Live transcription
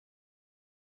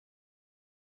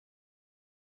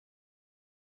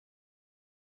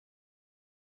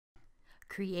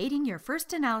Creating your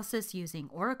first analysis using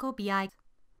Oracle BI.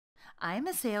 I'm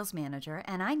a sales manager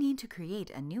and I need to create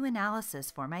a new analysis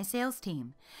for my sales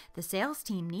team. The sales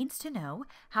team needs to know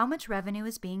how much revenue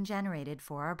is being generated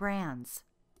for our brands.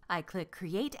 I click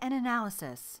Create an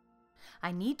Analysis.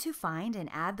 I need to find and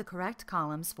add the correct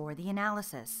columns for the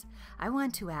analysis. I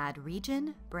want to add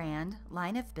region, brand,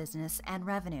 line of business, and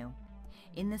revenue.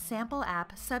 In the Sample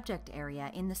App Subject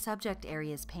area in the Subject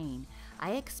Areas pane,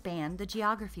 I expand the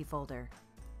Geography folder.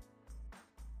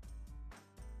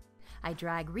 I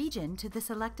drag Region to the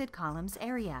selected columns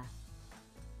area.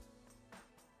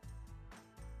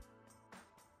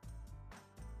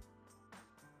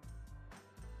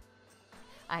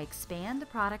 I expand the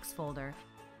Products folder,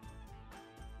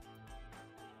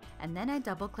 and then I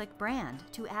double-click Brand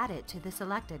to add it to the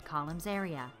selected columns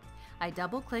area. I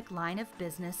double-click Line of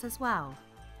Business as well.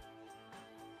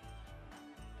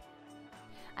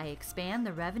 I expand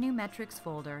the Revenue Metrics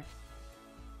folder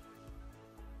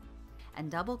and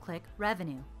double-click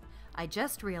Revenue. I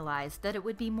just realized that it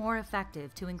would be more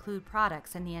effective to include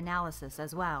products in the analysis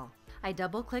as well. I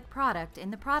double-click Product in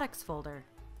the Products folder.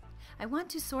 I want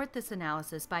to sort this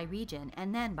analysis by region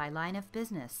and then by line of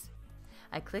business.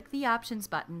 I click the Options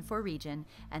button for region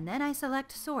and then I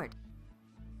select Sort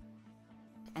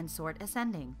and Sort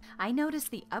Ascending. I notice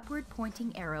the upward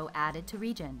pointing arrow added to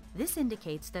region. This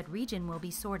indicates that region will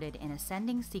be sorted in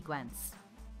ascending sequence.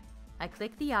 I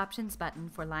click the Options button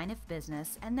for line of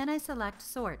business and then I select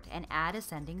Sort and add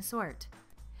Ascending Sort.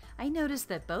 I notice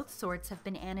that both sorts have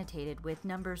been annotated with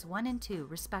numbers 1 and 2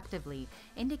 respectively,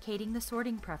 indicating the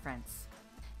sorting preference.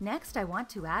 Next, I want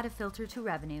to add a filter to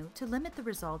revenue to limit the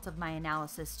results of my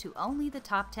analysis to only the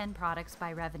top 10 products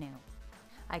by revenue.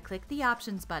 I click the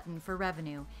Options button for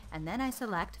revenue and then I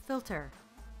select Filter.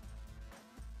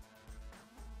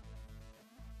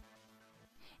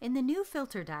 In the new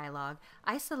Filter dialog,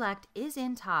 I select Is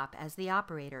in Top as the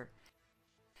operator.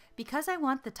 Because I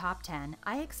want the top 10,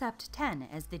 I accept 10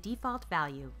 as the default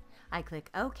value. I click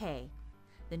OK.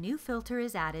 The new filter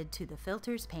is added to the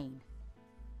Filters pane.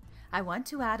 I want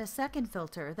to add a second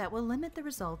filter that will limit the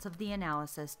results of the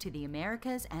analysis to the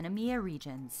Americas and EMEA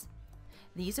regions.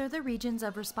 These are the regions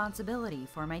of responsibility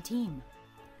for my team.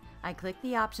 I click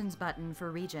the Options button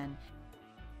for region,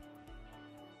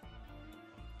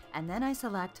 and then I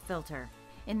select Filter.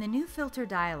 In the new Filter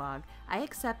dialog, I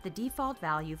accept the default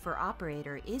value for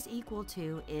operator is equal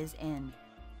to is in.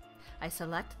 I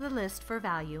select the list for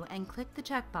value and click the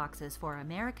checkboxes for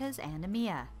Americas and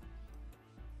EMEA.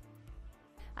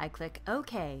 I click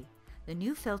OK. The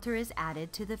new filter is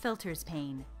added to the Filters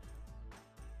pane.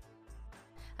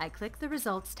 I click the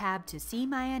Results tab to see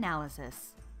my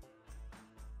analysis.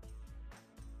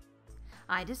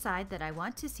 I decide that I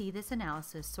want to see this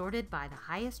analysis sorted by the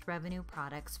highest revenue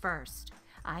products first.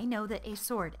 I know that a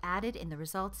sort added in the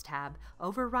Results tab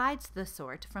overrides the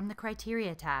sort from the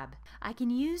Criteria tab. I can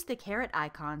use the caret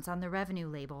icons on the revenue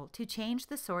label to change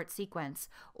the sort sequence,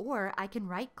 or I can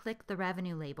right-click the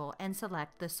revenue label and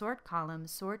select the Sort Column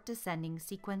Sort Descending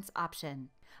Sequence option.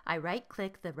 I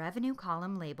right-click the revenue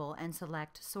column label and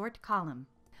select Sort Column.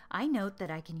 I note that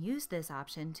I can use this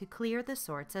option to clear the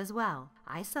sorts as well.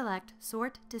 I select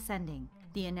Sort Descending.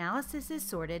 The analysis is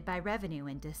sorted by revenue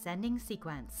in descending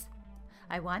sequence.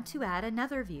 I want to add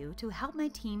another view to help my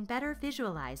team better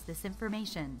visualize this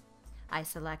information. I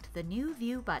select the New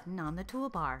View button on the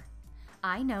toolbar.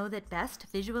 I know that Best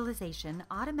Visualization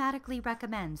automatically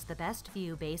recommends the best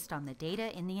view based on the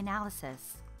data in the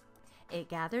analysis. It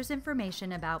gathers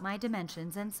information about my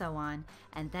dimensions and so on,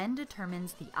 and then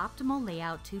determines the optimal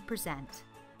layout to present.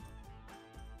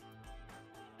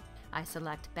 I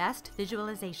select Best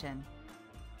Visualization.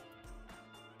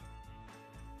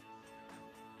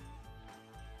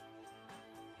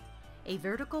 A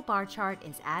vertical bar chart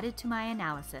is added to my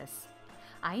analysis.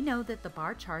 I know that the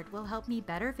bar chart will help me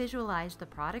better visualize the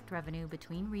product revenue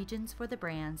between regions for the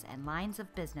brands and lines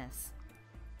of business.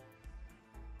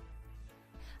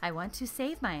 I want to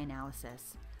save my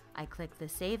analysis. I click the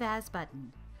Save As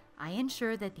button. I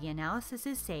ensure that the analysis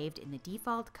is saved in the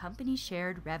default Company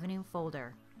Shared Revenue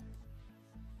folder.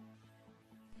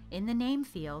 In the Name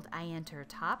field, I enter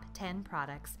Top 10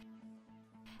 Products,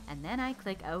 and then I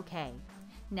click OK.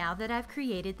 Now that I've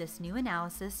created this new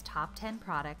analysis, Top 10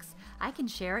 Products, I can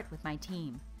share it with my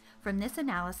team. From this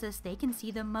analysis, they can see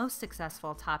the most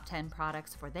successful top 10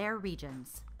 products for their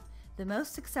regions. The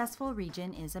most successful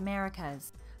region is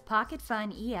Americas. Pocket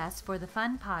Fun ES for the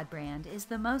FunPod brand is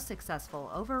the most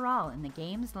successful overall in the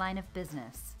games line of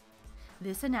business.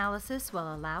 This analysis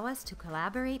will allow us to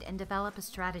collaborate and develop a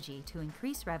strategy to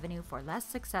increase revenue for less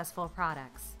successful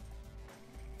products.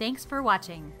 Thanks for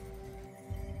watching.